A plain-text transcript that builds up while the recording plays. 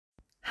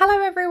Hello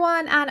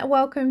everyone and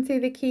welcome to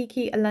the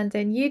Kiki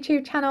London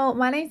YouTube channel.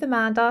 My name's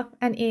Amanda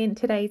and in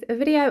today's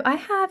video I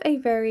have a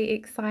very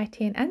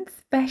exciting and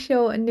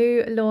special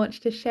new launch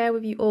to share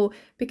with you all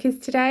because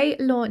today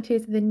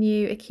launches the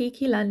new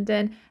Kiki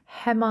London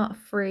HEMA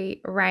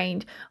free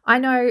range. I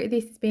know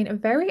this has been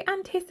very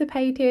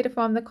anticipated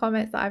from the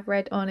comments that I've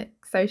read on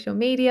social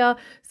media,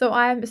 so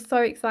I'm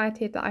so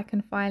excited that I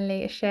can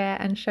finally share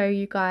and show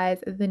you guys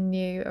the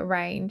new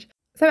range.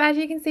 So as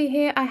you can see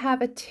here, I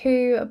have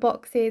two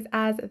boxes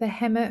as the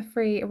HEMA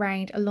free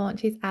range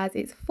launches as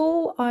its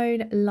full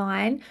own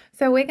line.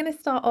 So we're going to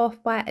start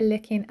off by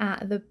looking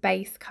at the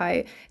base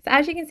coat. So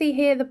as you can see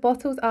here, the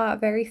bottles are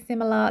very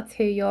similar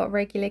to your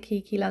regular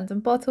Kiki London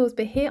bottles,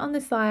 but here on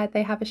the side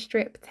they have a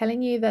strip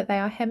telling you that they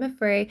are HEMA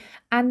free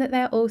and that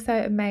they're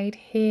also made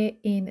here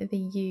in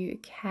the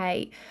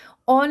UK.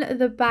 On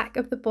the back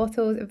of the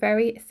bottles,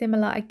 very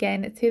similar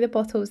again to the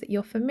bottles that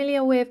you're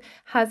familiar with,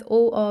 has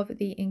all of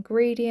the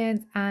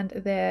ingredients and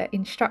the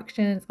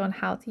instructions on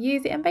how to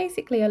use it and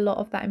basically a lot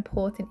of that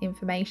important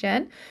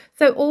information.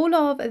 So all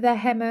of the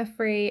HEMA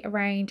free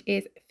range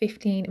is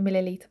 15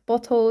 milliliter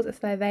bottles,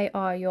 so they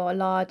are your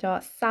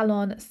larger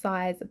salon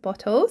size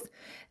bottles.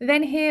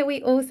 Then here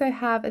we also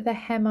have the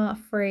HEMA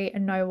free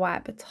no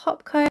wipe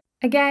top coat.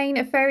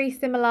 Again, very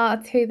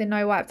similar to the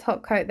no wipe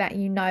top coat that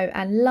you know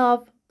and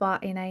love,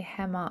 but in a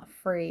HEMA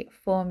free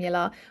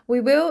formula.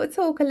 We will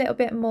talk a little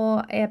bit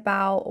more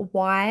about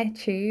why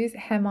choose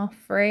HEMA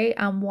free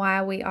and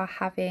why we are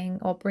having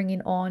or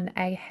bringing on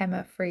a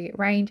HEMA free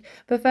range.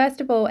 But first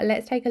of all,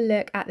 let's take a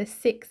look at the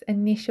 6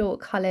 initial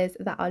colours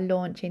that are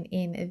launching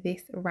in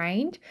this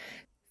range.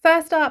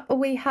 First up,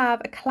 we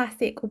have a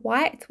classic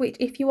white, which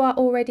if you are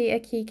already a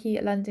Kiki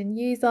London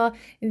user,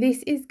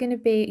 this is going to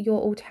be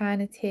your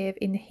alternative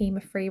in the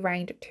HEMA free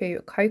range to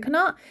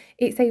coconut.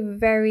 It's a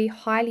very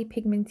highly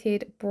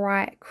pigmented,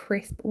 bright,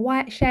 crisp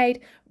white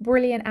shade,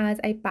 brilliant as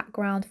a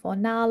background for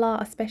nail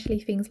art, especially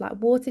things like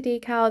water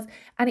decals.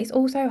 And it's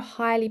also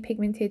highly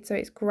pigmented, so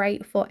it's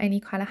great for any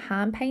kind of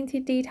hand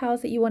painted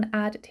details that you want to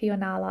add to your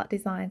nail art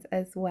designs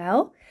as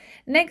well.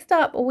 Next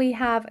up, we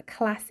have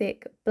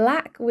classic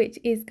black, which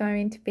is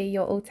going to be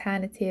your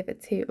alternative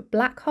to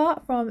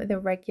Blackheart from the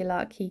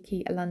regular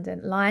Kiki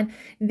London line.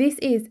 This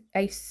is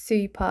a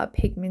super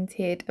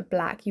pigmented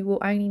black. You will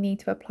only need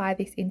to apply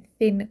this in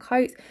thin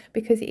coats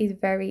because it is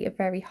very,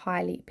 very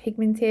highly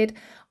pigmented.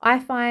 I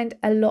find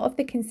a lot of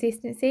the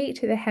consistency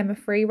to the HEMA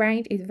free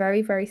range is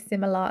very, very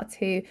similar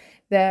to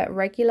the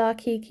regular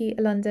Kiki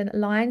London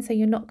line, so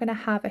you're not going to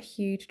have a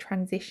huge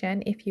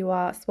transition if you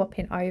are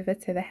swapping over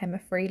to the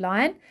HEMA free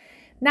line.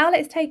 Now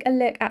let's take a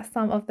look at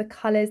some of the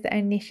colours that are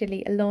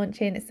initially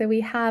launching. So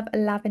we have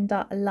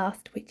Lavender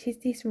Lust, which is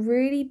this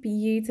really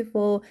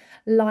beautiful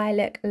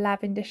lilac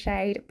lavender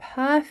shade,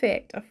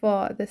 perfect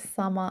for the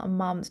summer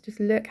months.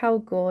 Just look how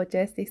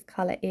gorgeous this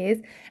colour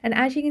is. And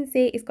as you can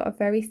see, it's got a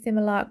very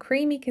similar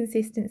creamy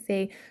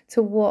consistency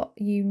to what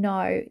you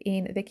know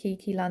in the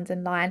Kiki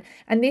London line.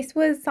 And this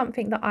was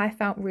something that I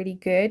found really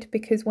good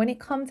because when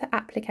it comes to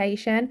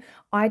application,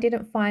 I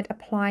didn't find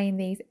applying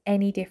these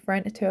any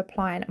different to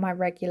applying my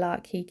regular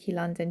Kiki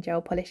London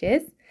gel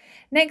polishes.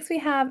 Next we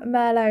have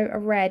Merlot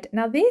Red.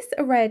 Now this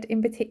red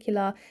in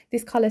particular,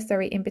 this colour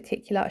sorry in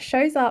particular,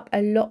 shows up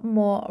a lot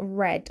more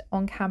red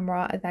on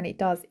camera than it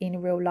does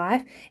in real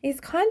life.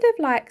 It's kind of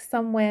like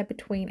somewhere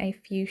between a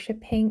fuchsia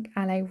pink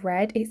and a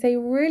red. It's a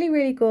really,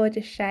 really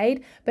gorgeous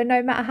shade, but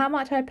no matter how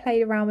much I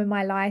played around with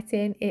my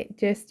lighting, it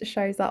just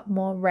shows up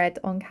more red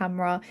on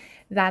camera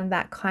than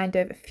that kind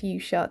of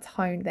fuchsia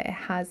tone that it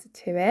has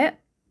to it.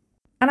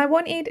 And I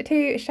wanted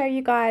to show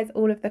you guys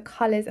all of the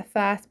colours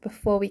first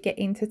before we get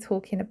into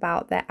talking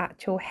about the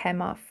actual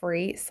HEMA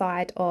free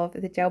side of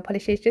the gel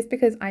polishes, just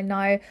because I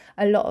know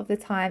a lot of the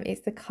time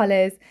it's the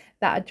colours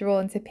that are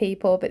drawn to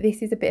people, but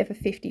this is a bit of a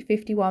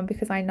 50-50 one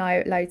because I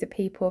know loads of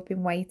people have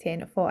been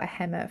waiting for a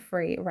HEMA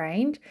free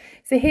range.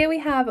 So here we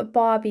have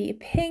Barbie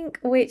Pink,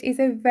 which is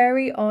a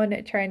very on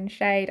trend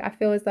shade. I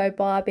feel as though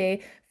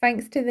Barbie,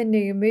 thanks to the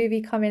new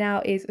movie coming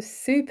out, is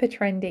super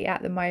trendy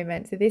at the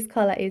moment. So this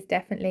colour is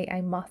definitely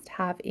a must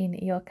have in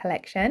your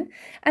collection.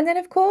 And then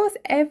of course,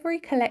 every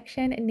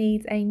collection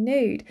needs a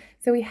nude.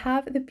 So we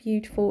have the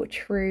beautiful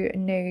True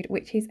Nude,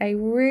 which is a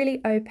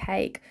really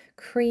opaque,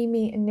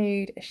 creamy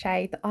nude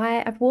shade.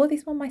 I've wore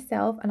this one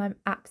myself and I'm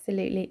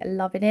absolutely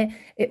loving it.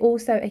 It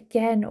also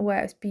again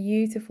works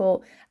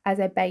beautiful as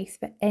a base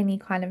for any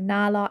kind of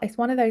nail art. It's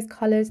one of those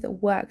colours that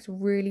works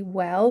really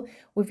well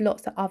with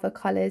lots of other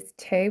colours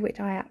too, which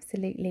I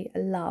absolutely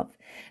love.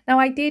 Now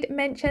I did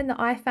mention that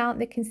I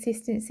found the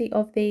consistency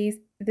of these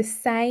the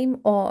same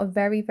or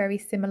very, very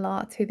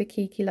similar to the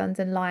Kiki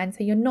London line.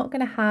 So you're not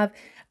going to have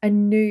a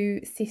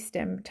new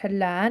system to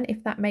learn,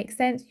 if that makes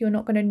sense. You're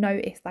not going to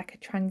notice like a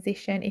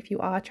transition if you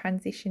are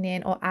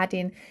transitioning or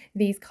adding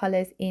these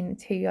colours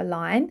into your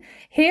line.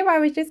 Here I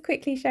was just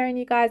quickly showing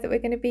you guys that we're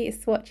going to be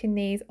swatching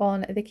these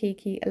on the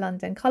Kiki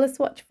London colour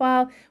swatch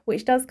file,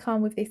 which does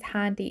come with this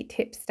handy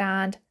tip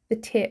stand, the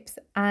tips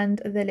and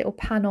the little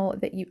panel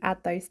that you add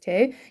those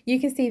to. You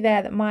can see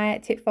there that my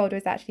tip folder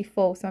is actually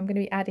full, so I'm going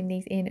to be adding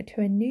these in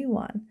to a new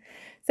one.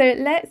 So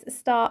let's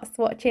start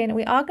swatching.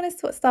 We are going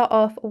to start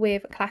off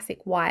with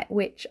classic white,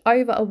 which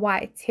over a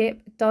white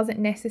tip doesn't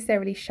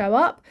necessarily show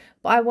up,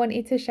 but I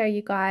wanted to show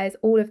you guys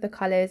all of the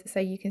colors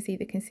so you can see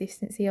the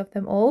consistency of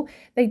them all.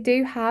 They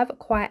do have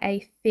quite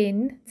a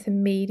thin to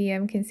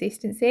medium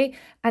consistency,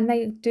 and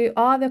they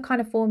are the kind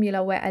of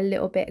formula where a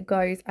little bit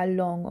goes a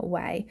long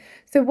way.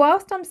 So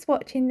whilst I'm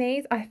swatching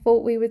these, I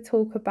thought we would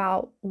talk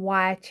about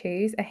why I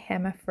choose a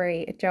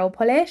HEMA-free gel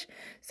polish.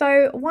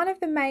 So one of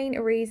the main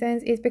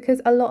reasons is because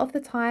a lot of the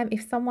time,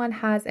 if someone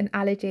has an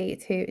allergy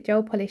to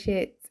gel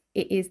polishes,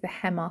 it is the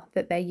HEMA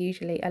that they're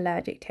usually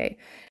allergic to.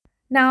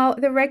 Now,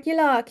 the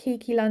regular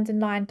Kiki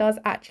London line does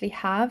actually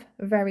have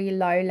very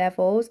low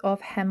levels of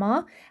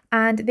HEMA,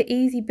 and the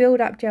Easy Build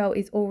Up Gel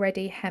is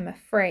already HEMA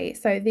free.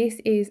 So this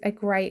is a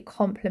great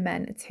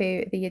complement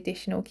to the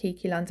additional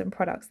Kiki London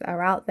products that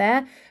are out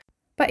there.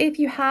 But if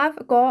you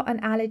have got an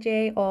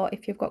allergy, or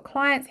if you've got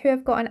clients who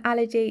have got an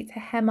allergy to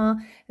HEMA,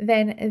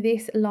 then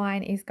this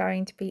line is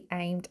going to be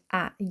aimed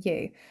at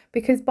you.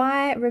 Because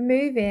by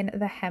removing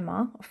the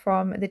HEMA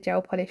from the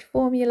gel polish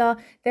formula,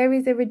 there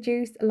is a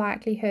reduced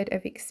likelihood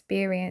of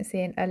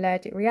experiencing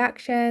allergic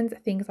reactions,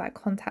 things like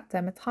contact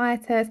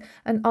dermatitis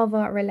and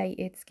other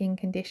related skin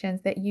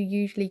conditions that you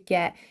usually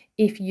get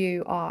if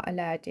you are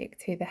allergic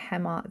to the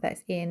HEMA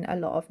that's in a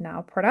lot of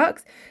now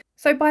products.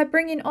 So by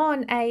bringing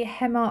on a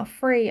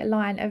HEMA-free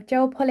line of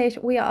gel polish,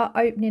 we are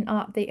opening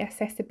up the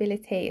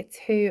accessibility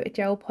to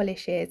gel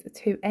polishes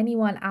to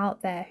anyone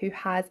out there who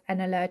has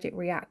an allergic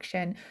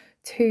reaction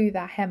to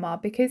the HEMA,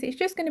 because it's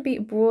just going to be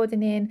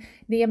broadening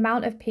the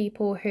amount of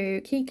people who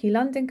Kiki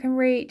London can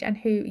reach and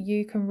who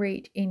you can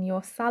reach in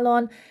your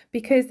salon,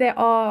 because there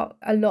are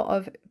a lot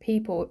of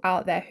people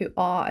out there who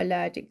are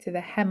allergic to the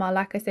HEMA.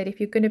 Like I said,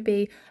 if you're going to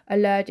be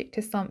allergic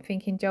to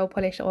something in gel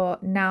polish or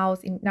nail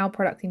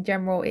products in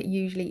general, it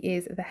usually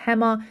is the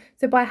HEMA.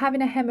 So by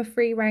having a HEMA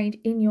free range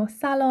in your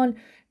salon,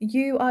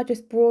 you are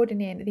just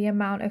broadening the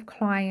amount of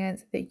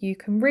clients that you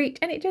can reach,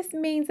 and it just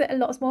means that a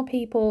lot more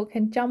people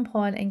can jump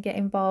on and get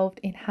involved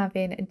in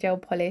having gel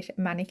polish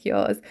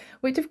manicures,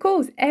 which of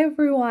course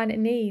everyone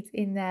needs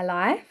in their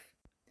life.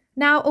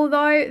 Now,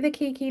 although the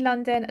Kiki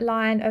London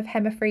line of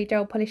HEMA-free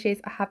gel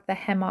polishes have the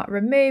HEMA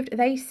removed,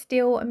 they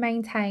still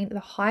maintain the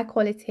high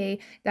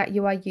quality that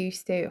you are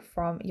used to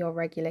from your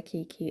regular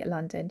Kiki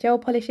London gel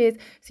polishes.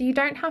 So you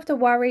don't have to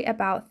worry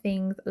about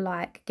things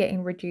like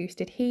getting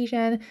reduced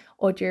adhesion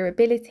or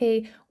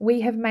durability.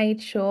 We have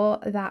made sure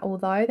that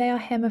although they are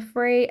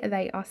HEMA-free,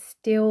 they are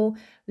still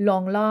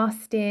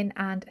long-lasting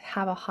and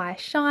have a high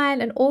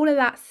shine and all of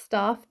that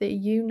stuff that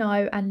you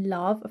know and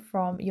love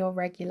from your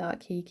regular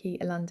Kiki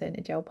London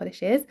gel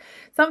polishes.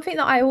 Something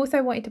that I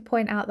also wanted to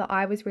point out that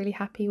I was really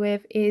happy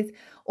with is,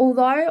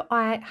 although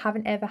I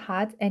haven't ever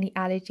had any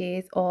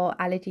allergies or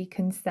allergy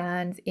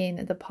concerns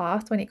in the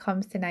past when it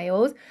comes to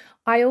nails,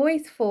 I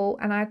always thought,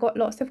 and I got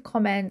lots of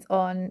comments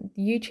on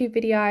YouTube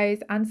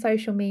videos and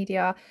social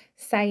media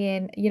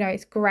saying, you know,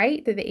 it's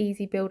great that the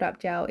Easy Build Up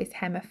Gel is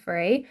HEMA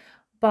free,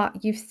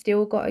 but you've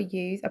still got to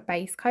use a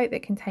base coat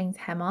that contains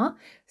HEMA.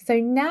 So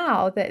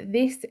now that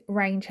this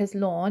range has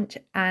launched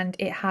and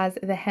it has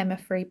the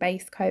HEMA-free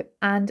base coat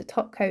and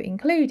top coat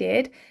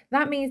included,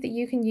 that means that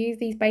you can use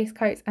these base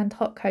coats and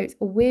top coats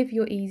with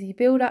your Easy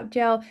Build Up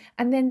Gel,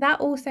 and then that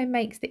also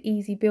makes the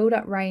Easy Build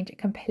Up range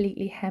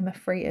completely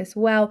HEMA-free as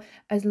well,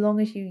 as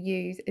long as you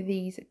use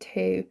these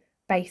two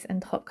base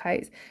and top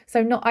coats.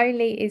 So not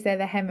only is there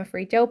the HEMA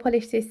free gel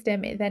polish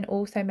system, it then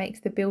also makes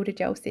the builder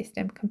gel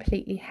system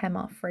completely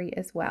HEMA free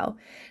as well.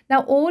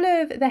 Now all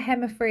of the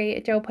HEMA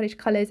free gel polish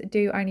colors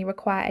do only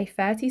require a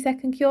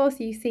 30-second cure.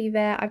 So you see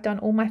there, I've done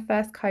all my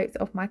first coats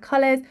of my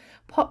colors,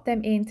 pop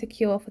them in to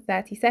cure for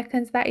 30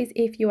 seconds. That is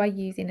if you are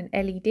using an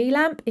LED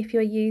lamp. If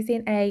you're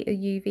using a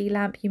UV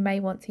lamp, you may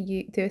want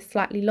to do a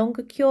slightly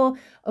longer cure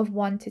of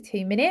 1 to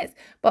 2 minutes,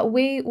 but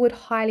we would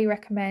highly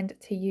recommend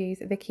to use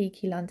the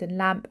Kiki London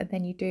lamp, and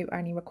then you do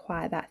only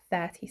require that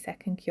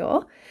 30-second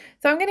cure.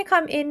 So I'm going to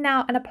come in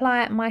now and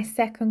apply my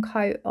second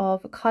coat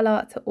of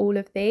colour to all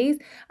of these,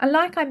 and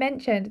like I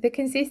mentioned, the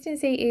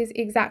consistency is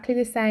exactly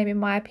the same in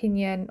my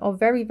opinion, or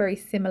very, very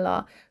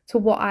similar to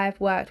what I've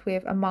worked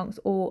with amongst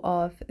all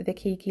of the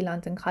Kiki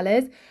London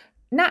colours.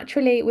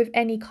 Naturally, with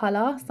any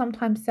colour,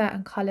 sometimes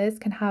certain colours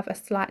can have a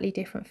slightly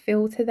different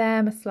feel to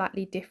them, a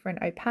slightly different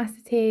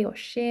opacity or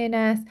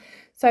sheerness.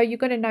 So you're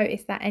going to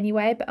notice that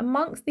anyway. But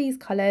amongst these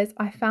colours,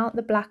 I found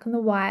the black and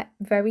the white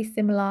very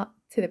similar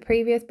to the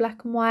previous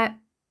black and white.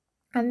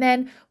 And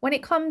then when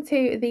it comes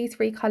to these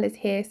three colours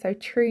here, so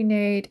True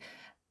Nude,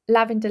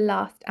 Lavender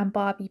Lust and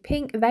Barbie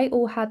Pink, they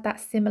all had that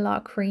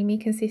similar creamy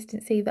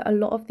consistency that a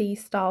lot of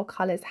these style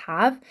colours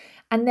have.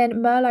 And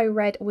then Merlot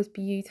Red was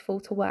beautiful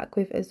to work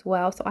with as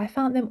well. So I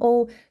found them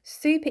all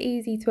super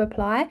easy to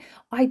apply.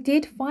 I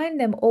did find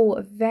them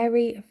all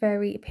very,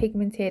 very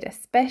pigmented,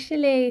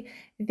 especially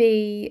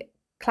the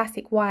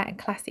classic white and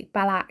classic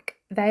black,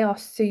 they are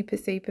super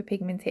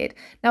pigmented.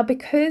 Now,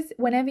 because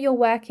whenever you're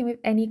working with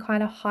any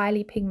kind of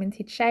highly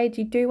pigmented shade,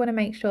 you do want to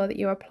make sure that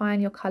you're applying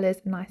your colors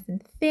nice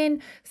and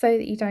thin so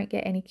that you don't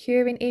get any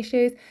curing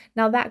issues.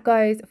 Now, that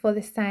goes for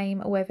the same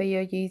whether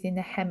you're using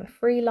the HEMA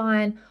free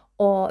line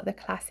or the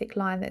classic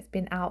line that's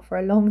been out for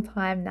a long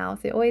time now.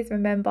 So always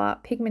remember,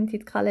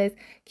 pigmented colors,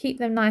 keep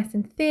them nice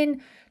and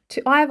thin.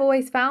 I've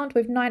always found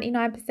with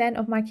 99%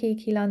 of my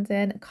Kiki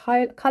London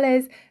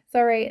colors,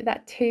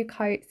 that two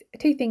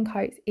thin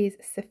coats is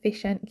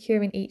sufficient,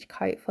 curing each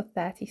coat for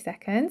 30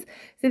 seconds.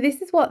 So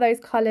this is what those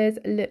colors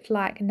look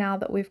like now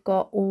that we've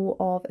got all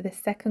of the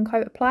second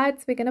coat applied.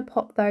 So we're going to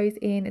pop those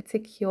in to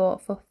cure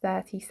for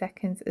 30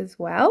 seconds as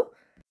well.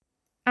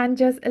 And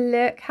just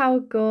look how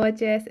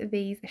gorgeous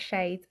these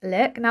shades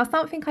look. Now,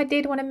 something I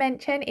did want to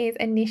mention is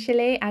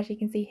initially, as you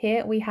can see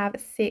here, we have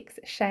 6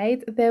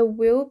 shades. There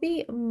will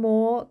be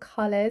more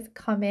colors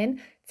coming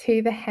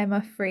to the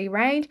HEMA free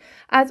range.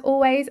 As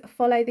always,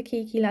 follow the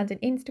Kiki London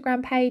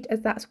Instagram page,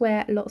 as that's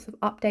where lots of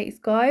updates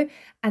go.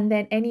 And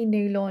then any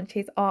new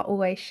launches are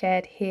always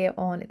shared here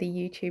on the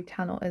YouTube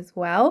channel as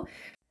well.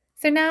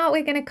 So now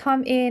we're going to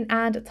come in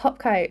and top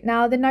coat.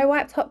 Now the no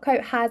wipe top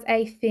coat has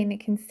a thin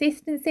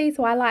consistency,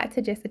 so I like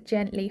to just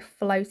gently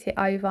float it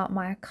over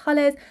my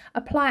colours,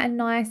 apply a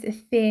nice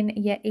thin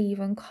yet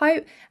even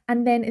coat,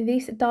 and then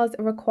this does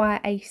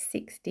require a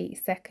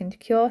 60-second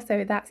cure,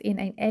 so that's in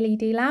an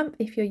LED lamp.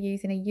 If you're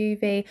using a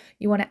UV,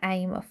 you want to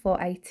aim for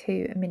a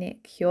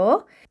 2-minute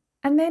cure.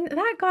 And then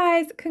that,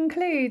 guys,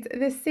 concludes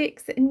the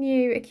 6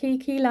 new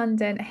Kiki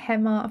London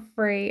HEMA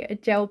free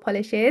gel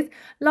polishes.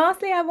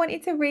 Lastly, I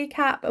wanted to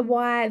recap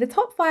the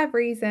top 5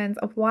 reasons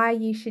of why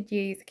you should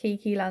use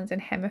Kiki London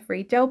HEMA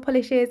free gel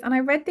polishes. And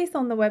I read this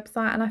on the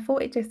website and I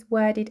thought it just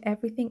worded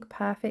everything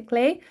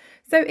perfectly.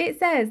 So it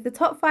says the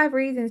top 5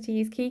 reasons to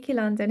use Kiki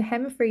London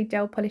HEMA free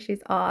gel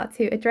polishes are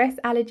to address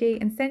allergy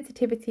and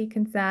sensitivity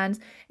concerns,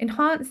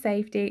 enhance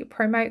safety,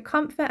 promote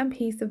comfort and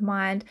peace of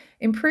mind,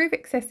 improve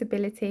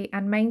accessibility,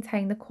 and maintain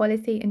the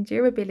quality and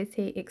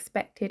durability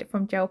expected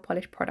from gel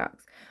polish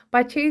products.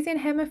 By choosing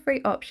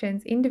HEMA-free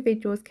options,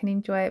 individuals can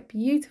enjoy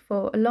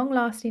beautiful,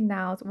 long-lasting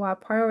nails while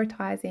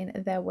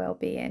prioritising their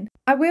well-being.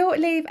 I will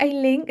leave a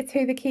link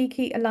to the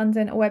Kiki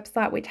London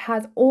website, which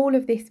has all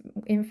of this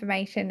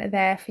information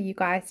there for you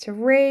guys to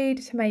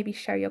read, to maybe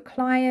show your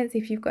clients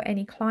if you've got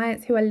any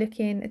clients who are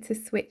looking to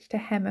switch to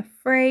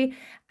HEMA-free,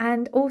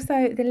 and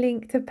also the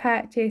link to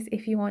purchase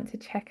if you want to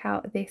check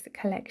out this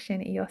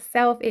collection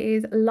yourself. It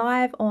is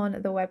live on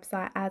the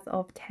website as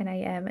of 10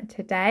 AM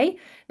today.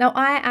 Now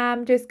I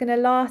am just going to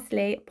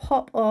lastly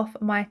pop off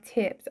my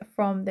tips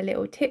from the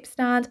little tip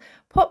stand,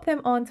 pop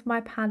them onto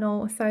my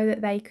panel so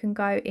that they can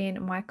go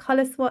in my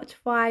colour swatch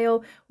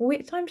file,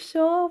 which I'm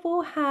sure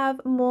will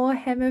have more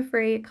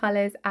HEMA-free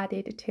colours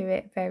added to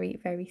it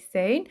very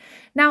soon.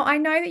 Now I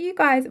know that you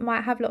guys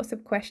might have lots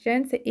of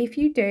questions, so if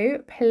you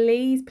do,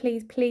 please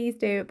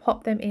do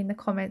pop them in the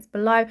comments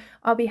below.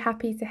 I'll be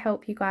happy to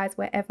help you guys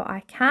wherever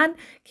I can.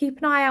 Keep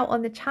an eye out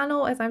on the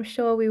channel, as I'm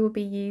sure we will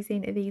be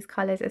using these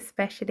colours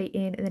especially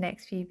in the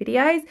next few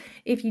videos.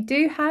 If you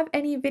do have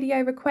any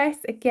video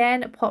requests,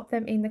 again, pop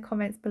them in the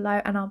comments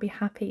below and I'll be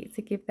happy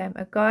to give them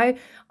a go.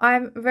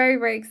 I'm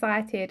very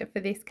excited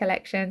for this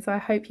collection, so I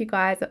hope you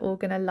guys are all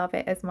going to love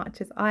it as much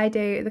as I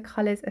do. The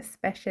colours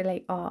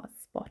especially are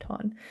spot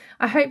on.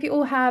 I hope you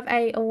all have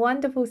a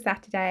wonderful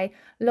Saturday.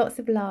 Lots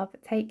of love.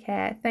 Take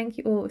care. Thank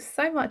you all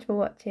so much for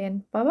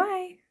watching. Bye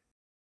bye.